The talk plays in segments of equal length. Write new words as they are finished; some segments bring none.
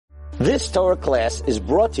This Torah class is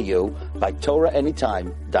brought to you by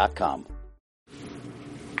TorahAnytime.com.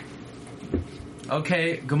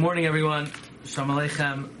 Okay, good morning everyone. Shalom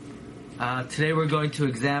Aleichem. Today we're going to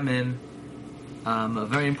examine a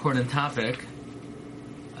very important topic.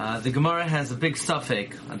 The Gemara has a big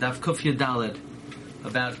suffix on Daf Kuf Yud Daled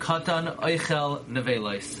about Katan Oichel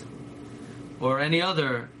Nevelos or any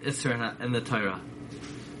other Isser in the Torah.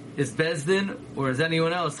 Is Bezdin or is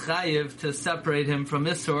anyone else chayiv to separate him from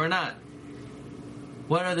Isser or not?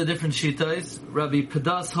 What are the different shittos? Rabbi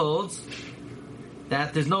Padas holds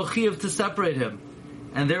that there's no chayiv to separate him,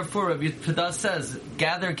 and therefore Rabbi Padas says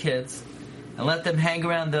gather kids and let them hang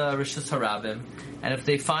around the Rishus Harabim, and if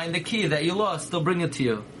they find the key that you lost, they'll bring it to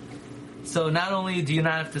you. So not only do you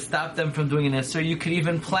not have to stop them from doing an Isser, you could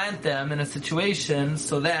even plant them in a situation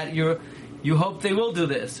so that you hope they will do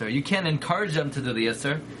the Isser. You can't encourage them to do the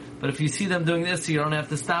Isser, but if you see them doing this, you don't have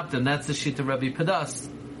to stop them. That's the sheet of Rabbi Padas.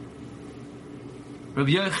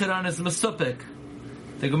 Rabbi Yochanan is Mesupik.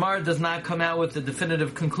 The Gemara does not come out with a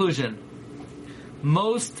definitive conclusion.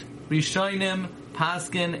 Most Rishonim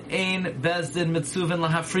paskin ein bezdin mitzuvin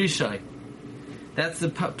lahafrishai. That's the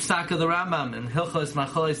psak of the Rambam in Hilchos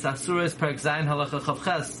Macholis Asuros Perek Zayin Halacha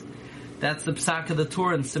Chavches. That's the psak of the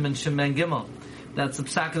Torah in Siman Shem Mem Gimel. That's the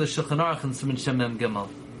psak of the Shulchan Aruch in Siman Shem Mem Gimel.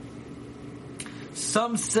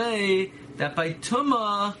 Some say that by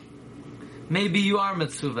Tumah, maybe you are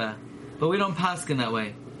mitzvah, but we don't paskin that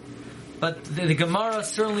way. But the Gemara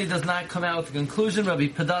certainly does not come out with a conclusion. Rabbi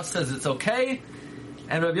Padas says it's okay,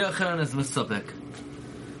 and Rabbi Yochanan is Mesupik.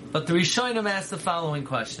 But the Rishonim asked the following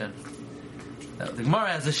question. The Gemara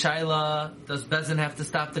has a shaila, does Bezin have to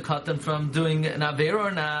stop the katan from doing an aver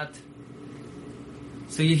or not?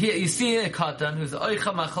 So you see a katan who's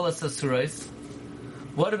oicha machalas asuros.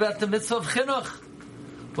 What about the mitzvah of chinuch?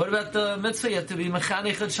 What about the mitzvah? You have to be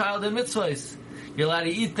mechanech a child in mitzvahs. You're allowed to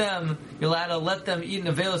eat them. You're allowed to let them eat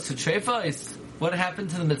nevelos to trefos. What happened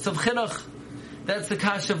to the mitzvah of chinuch? That's the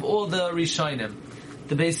kasha of all the Rishonim.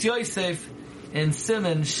 The Beis Yosef in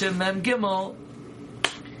Siman Shem Mem Gimel,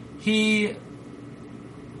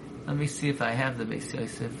 let me see if I have the Beis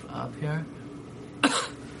Yosef up here.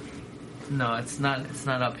 No, it's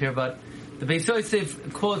not up here, but the Beis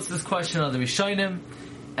Yosef quotes this question of the Rishonim,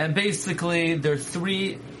 and basically there are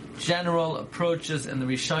three general approaches in the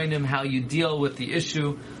Rishonim how you deal with the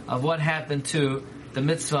issue of what happened to the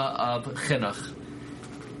mitzvah of chinuch.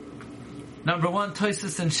 Number one,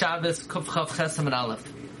 Tosfos in Shabbos Kuf Chav Chesam and Aleph.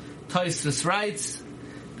 Tosfos writes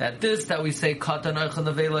that we say Katan Oichel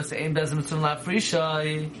Nevelos Ein Bezdin Mitzvah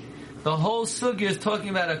Lafrishai. The whole sugya is talking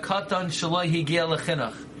about a katan shaloi higia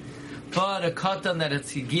lechinuch, but a katan that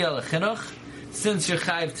it's higia lechinuch. Since you're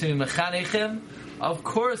chayiv to be mechanechim, of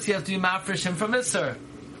course you have to be mafresh him from Isser.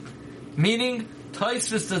 Meaning,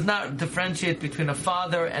 Tosfos does not differentiate between a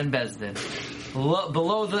father and bezdin.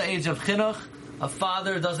 Below the age of chinuch, a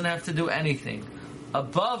father doesn't have to do anything.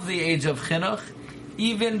 Above the age of chinuch,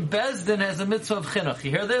 even bezdin has a mitzvah of chinuch.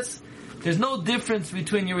 You hear this? There's no difference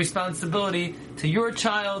between your responsibility to your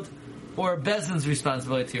child or bezdin's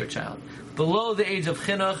responsibility to your child. Below the age of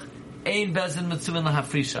chinuch, ein bezdin mitzuvin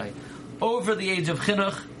lahafrishai. Over the age of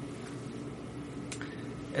chinuch,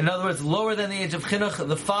 in other words, lower than the age of chinuch,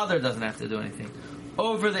 the father doesn't have to do anything.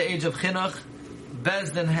 Over the age of chinuch,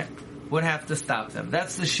 bezdin would have to stop them.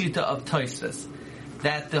 That's the shita of Tosfos.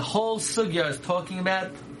 That the whole sugya is talking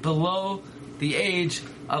about below the age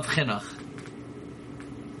of chinuch.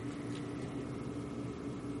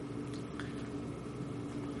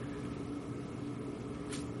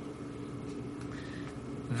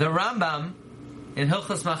 The Rambam in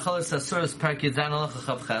Hilchos Machalos Asuros Perek Yud Zayin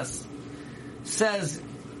Halacha Chavches says,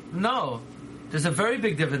 no, there's a very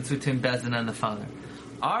big difference between Bezdin and the father.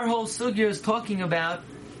 Our whole sugya is talking about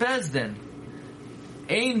Bezdin.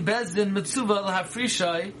 Ein Bezdin mitzuvah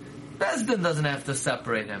lahafrishai. Bezdin doesn't have to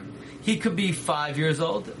separate him. He could be 5 years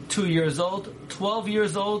old, 2 years old, 12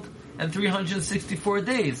 years old, and 364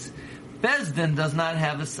 days. Bezdin does not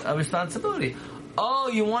have a responsibility. Oh,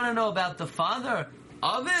 you want to know about the father?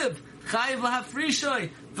 Aviv, chayiv lahafrishai,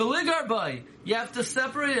 v'ligarbai. You have to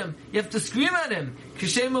separate him. You have to scream at him.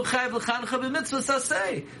 Kishemu chayiv l'chancha b'mitzvah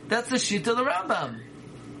saseh. That's the shita of the Rambam.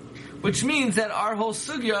 Which means that our whole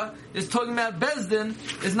sugya is talking about Bezdin,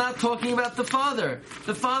 is not talking about the father.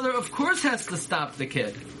 The father, of course, has to stop the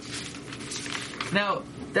kid. Now,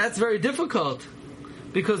 that's very difficult,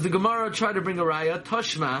 because the Gemara tried to bring a raya,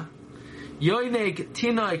 Toshma, Yoineg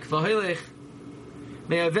tinaik v'hoilech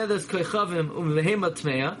me'avedes koichavim u'mevehema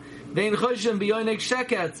tmeya ve'in choshen b'yoineg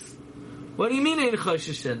sheketz. What do you mean ein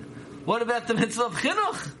choshen? What about the mitzvah of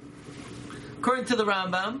chinuch? According to the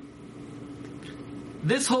Rambam,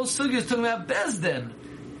 this whole sugya is talking about Bezdin.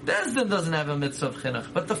 Bezdin doesn't have a mitzvah of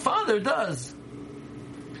chinuch, but the father does.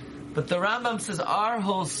 But the Rambam says our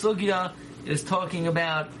whole sugya is talking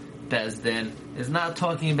about Bezdin, is not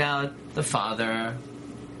talking about the father.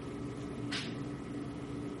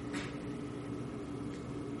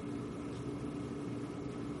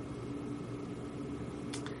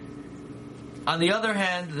 On the other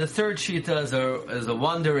hand, the third shita is a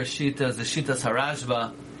wondrous shita, is the shita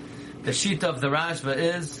Harashba. The shita of the Rashba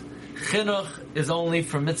is chinuch is only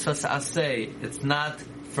for mitzvahs aseh. It's not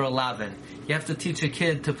for lavin. You have to teach a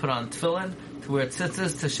kid to put on tefillin, to wear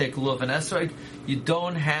tzitzis, to shake lulav and esrog. You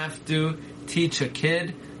don't have to teach a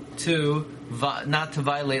kid to not to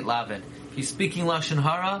violate lavin. He's speaking lashon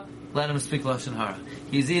hara, let him speak lashon hara.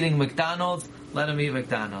 He's eating McDonald's, let him eat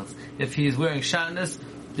McDonald's. If he's wearing shatnez,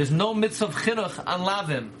 there's no mitzvah of chinuch on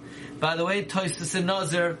lavim. By the way, Tosfos and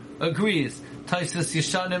Nazir agrees. Tosfos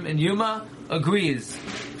Yeshanim and Yuma agrees.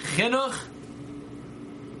 Chinuch,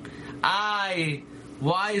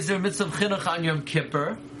 why is there a mitzvah of chinuch on Yom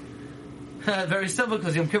Kippur? Very simple,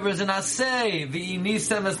 because Yom Kippur is an aseh,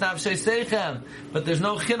 v'inisem es nafshei seichem, but there's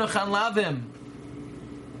no chinuch on lavim.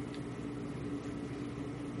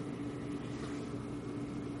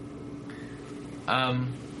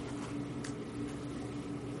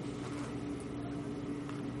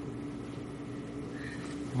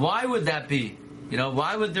 Why would that be?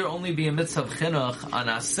 Why would there only be a mitzvah of chinuch on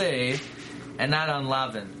aseh and not on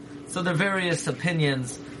lavin? So there are various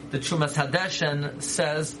opinions. The Trumas Hadeshen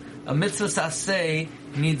says a mitzvah aseh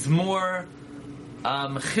needs more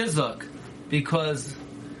chizuk, because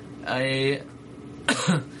a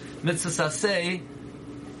mitzvah aseh,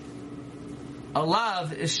 a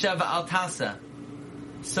lav is sheva al tasa.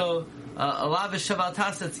 So a lav is sheva al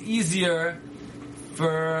tasa. It's easier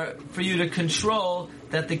for you to control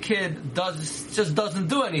that the kid just doesn't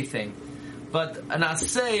do anything. But an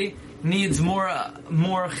aseh needs more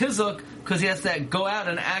chizuk, because he has to go out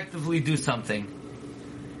and actively do something.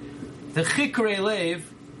 The Chikrei Lev,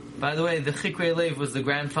 by the way, the Chikrei Lev was the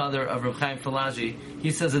grandfather of Reb Chaim Falaji.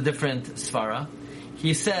 He says a different svara.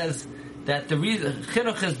 He says that the reason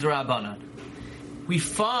chinuch is d'Rabbanan. We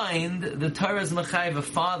find the Torah's mechayev a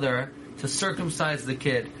father to circumcise the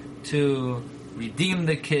kid, to redeem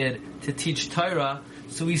the kid, to teach Torah.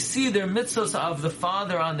 So we see there mitzvahs of the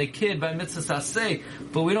father on the kid by mitzvahs aseh,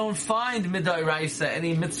 but we don't find midairaisa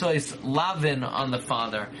any mitzvahs lavin on the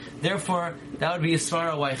father. Therefore, that would be a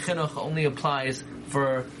svara why chinuch only applies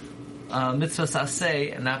for mitzvahs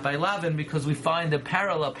aseh and not by lavin, because we find a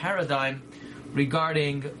parallel paradigm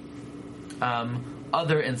regarding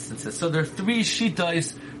other instances. So there are three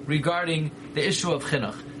shittos regarding the issue of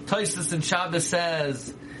chinuch. Tosfos in Shabbos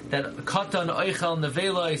says that katan oichel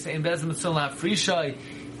nevelos ein bez mitzvah frishai.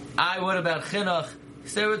 What about chinuch?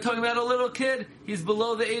 So we're talking about a little kid. He's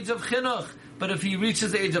below the age of chinuch. But if he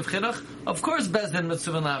reaches the age of chinuch, of course bezdin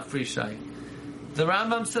mitzvah frishai. The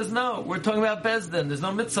Rambam says no. We're talking about bezdin. There's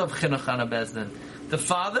no mitzvah of chinuch on a bezdin. The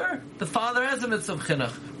father has a mitzvah of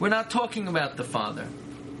chinuch. We're not talking about the father.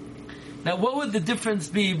 Now, what would the difference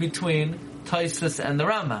be between Tosfos and the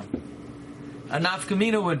Rambam? A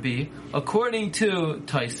nafkamina would be, according to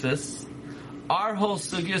Tosfos, our whole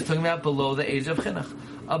sugya is talking about below the age of chinuch.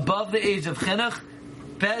 Above the age of chinuch,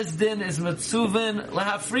 bezdin is mitzuvin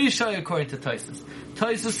lahafrishay, according to Tosfos.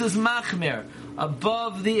 Tosfos is machmir.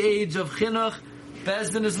 Above the age of chinuch,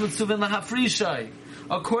 bezdin is mitzuvin lahafrishay.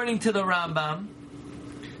 According to the Rambam,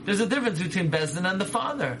 there's a difference between bezdin and the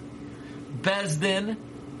father. Bezdin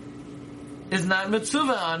is not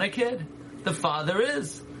mitzvah on a kid. The father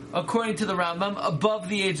is. According to the Rambam, above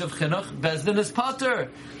the age of chinuch, bezdin is pater.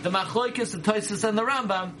 The machlokes of Tosfos and the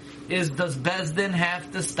Rambam is, does bezdin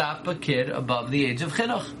have to stop a kid above the age of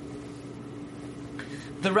chinuch?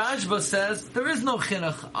 The Rashba says there is no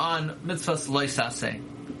chinuch on mitzvahs lo saseh.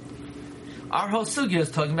 Our whole sugya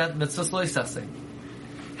is talking about mitzvahs lo saseh.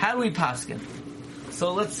 How do we paskin?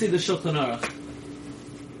 So let's see the Shulchan Aruch.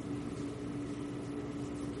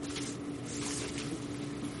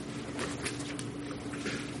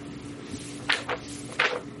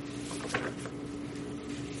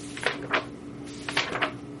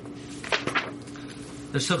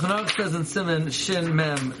 The Shulchan Aruch says in Siman Shin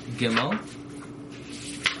Mem Gimel,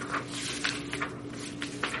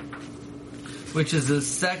 which is the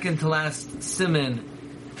second to last Siman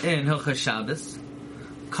in Hilchos Shabbos,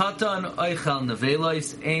 Katan Oichel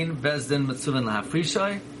Nevelos Ein Bezdin Mitzuvin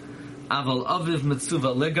Lahafrishay, Aval Aviv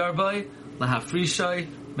Mitzuva Ligarbay Lahafrishay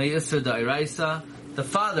Me'isr Da'iraisa. The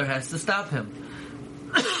father has to stop him.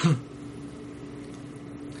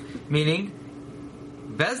 Meaning,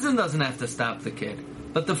 Bezdin doesn't have to stop the kid,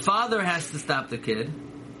 but the father has to stop the kid.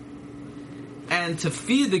 And to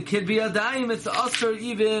feed the kid biyadayim, it's also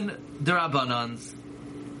even derabanans.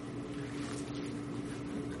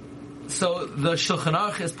 So the Shulchan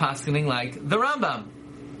Aruch is passing like the Rambam.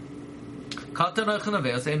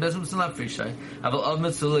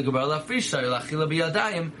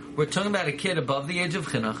 We're talking about a kid above the age of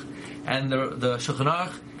chinuch, and the Shulchan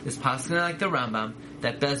Aruch is passing like the Rambam,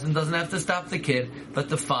 that Bezdin doesn't have to stop the kid, but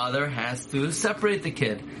the father has to separate the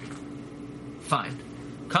kid. Fine.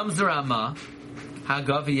 Comes the Rama,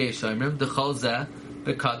 Hagav Yeshayimrim, Dechol Zeh,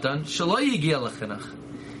 Bekatan, Shelo Yigia Lechinuch.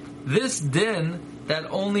 This din that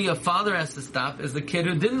only a father has to stop is the kid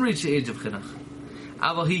who didn't reach the age of chinuch.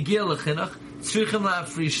 Aval Yigia Lechinuch, Tzrichim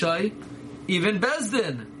La'afrishai, even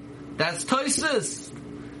Bezdin. That's Toisus.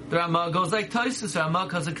 The Rama goes like Toisus. Rama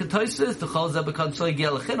calls it Toisus. Dechol Zeh, Bekatan, Shelo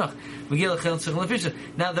Yigia Lechinuch. Yigia Lechinuch, Tzrichim La'afrishai.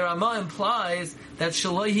 Now the Rama implies that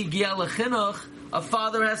Shelo Yigia Lechinuch, a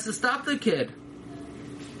father has to stop the kid.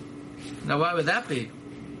 Now, why would that be?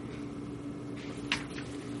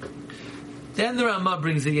 Then the Rama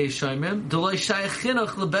brings a Yeshayimim. D'loi shayach chinuch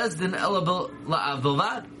lebezdin ela la'av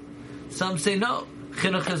bilvad. Some say no,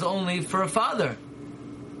 chinuch is only for a father.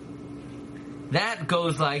 That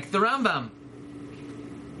goes like the Rambam.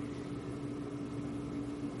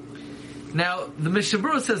 Now, the Mishnah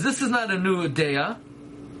Berurah says this is not a new Deya.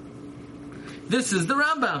 This is the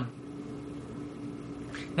Rambam.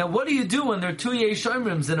 Now, what do you do when there are two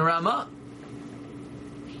Yeshayimims in a Rama?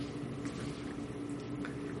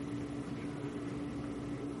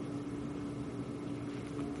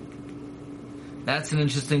 That's an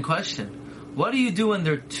interesting question. What do you do when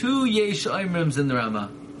there are two Yeshayimims in the Rama?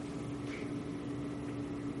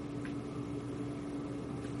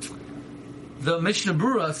 The Mishnah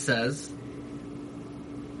Berurah says,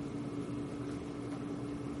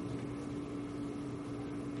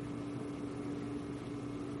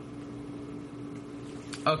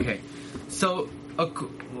 okay, so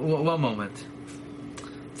one moment.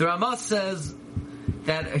 The Rama says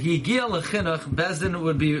that Higia Lechinuch, Bezdin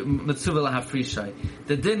would be Mitzvah Lahafrishai.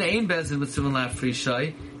 The din Ein Bezdin Mitzvah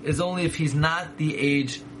Lahafrishai is only if he's not the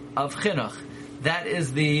age of Chinuch. That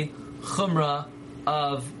is the Chumrah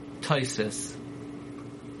of Toisus.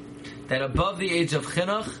 That above the age of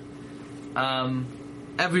Chinuch,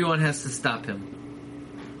 everyone has to stop him.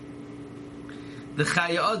 The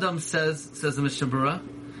Chaya Adam says the Mishnah Berurah,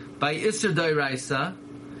 by Isser Doiraisa,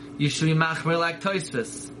 you should be machmer like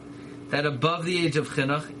Toisvis. That above the age of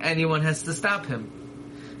chinuch, anyone has to stop him.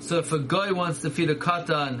 So if a guy wants to feed a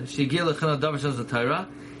katan, shegil lechinuch davar shel Torah,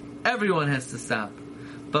 everyone has to stop.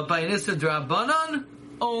 But by an Isser D'Rabbanan,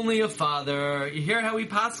 only a father. You hear how we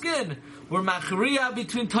paskin? We're machriya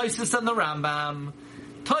between Toisvis and the Rambam.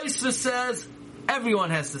 Toisvis says everyone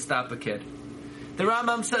has to stop a kid. The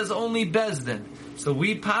Rambam says only Bezdin. So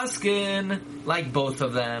we paskin like both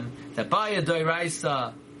of them, that by a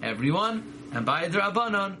doiraisa everyone, and by a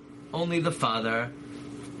d'Rabbanan only the father.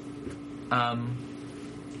 Now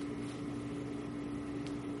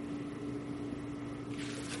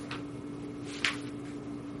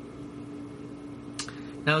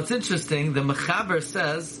it's interesting. The Mechaber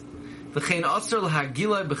says, "V'chein aser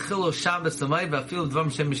l'hagilai b'chilo Shabbos amay v'afil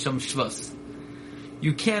dvam shem misham shvus."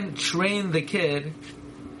 You can't train the kid.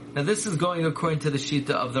 Now this is going according to the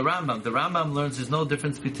Shita of the Rambam. The Rambam learns there's no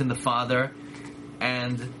difference between the father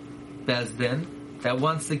and Bezdin, that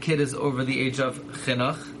once the kid is over the age of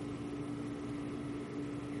Chinuch,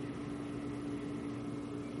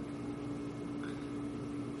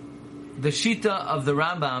 the Shita of the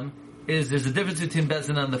Rambam is there's a difference between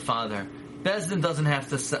Bezdin and the father. Bezdin doesn't have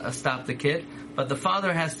to stop the kid, but the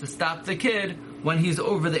father has to stop the kid when he's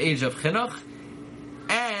over the age of Chinuch,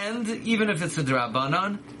 and even if it's a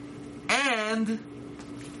D'Rabbanan, and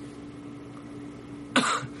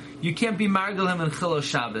you can't be margal him in Chilo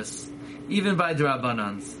Shabbos, even by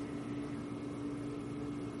D'Rabbanans.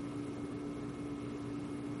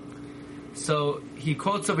 So he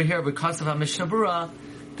quotes over here because of HaMishnah Berurah,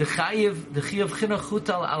 the Chayiv Chinuch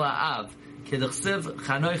Chutal ala Av, Kedachsiv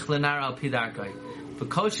Chanoich Lenar al Pidarkai,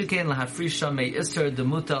 V'koshikein lahafrisha me Isser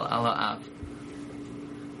Demutal ala Av.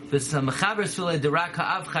 This Mechaber Sulei Derak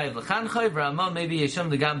Ha'av Chayiv L'chan Chayiv, Rama maybe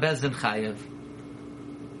Yesham Degam Bezdin Chayiv.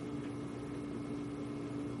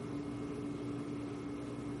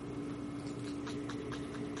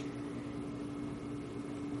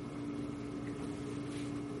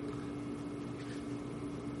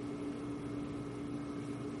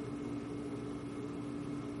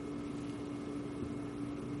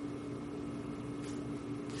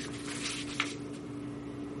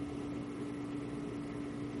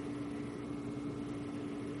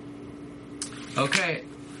 Okay,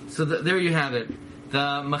 so there you have it.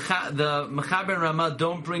 The Mechaber and Ramah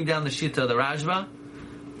don't bring down the Shita of the Rajba.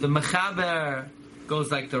 The Mechaber goes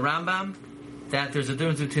like the Rambam, that there's a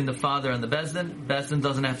difference between the father and the Bezdin. Bezdin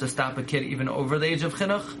doesn't have to stop a kid even over the age of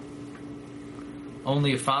Chinuch.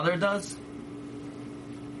 Only a father does.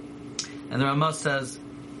 And the Ramah says,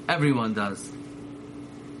 everyone does.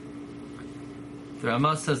 The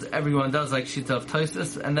Ramah says everyone does, like Shita of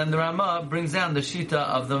Tosfos, and then the Ramah brings down the Shita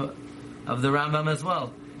of the Rambam as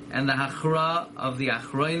well. And the Hachra of the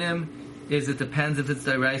Achroinim is it depends if it's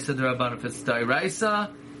Dairaisa, the Rabban. If it's Dairaisa,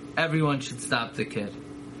 everyone should stop the kid.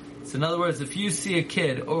 So in other words, if you see a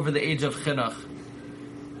kid over the age of Chinuch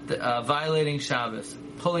violating Shabbos,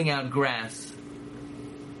 pulling out grass,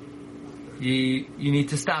 you need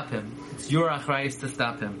to stop him. It's your Achrayis to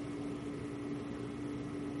stop him.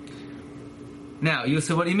 Now, you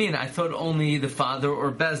say, what do you mean? I thought only the father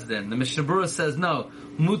or Bezdin. The Mishnah Berurah says, no.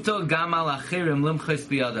 Muto gamal achirim limchos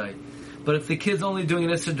biyadai. But if the kid's only doing an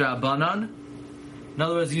Issur D'Rabbanan, in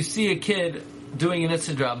other words, you see a kid doing an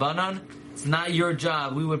Issur D'Rabbanan, it's not your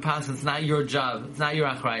job. We would pass, it's not your job. It's not your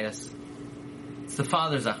Achrayas. It's the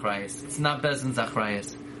father's Achrayas. It's not Bezdin's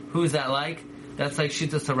Achrayas. Who is that like? That's like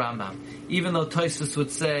Shittas Rambam. Even though Tosfos would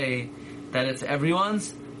say that it's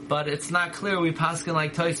everyone's, but it's not clear we paskin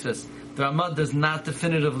like Tosfos. The Ramah does not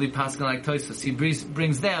definitively paskin like Tosfos. He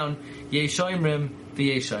brings down Yeshoimrim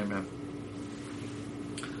v'Yeshoimrim.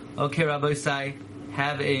 Okay, Rabbi Isai,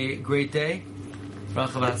 have a great day.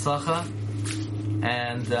 Bracha v'atzlacha.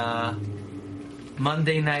 And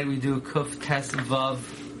Monday night we do Kuf Tes Vav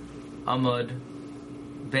Amud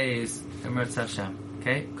Beis Emertz Hashem.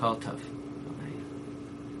 Okay, Kol Tov.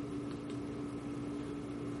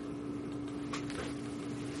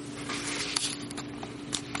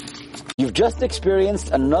 You've just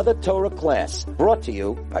experienced another Torah class brought to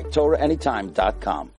you by TorahAnytime.com.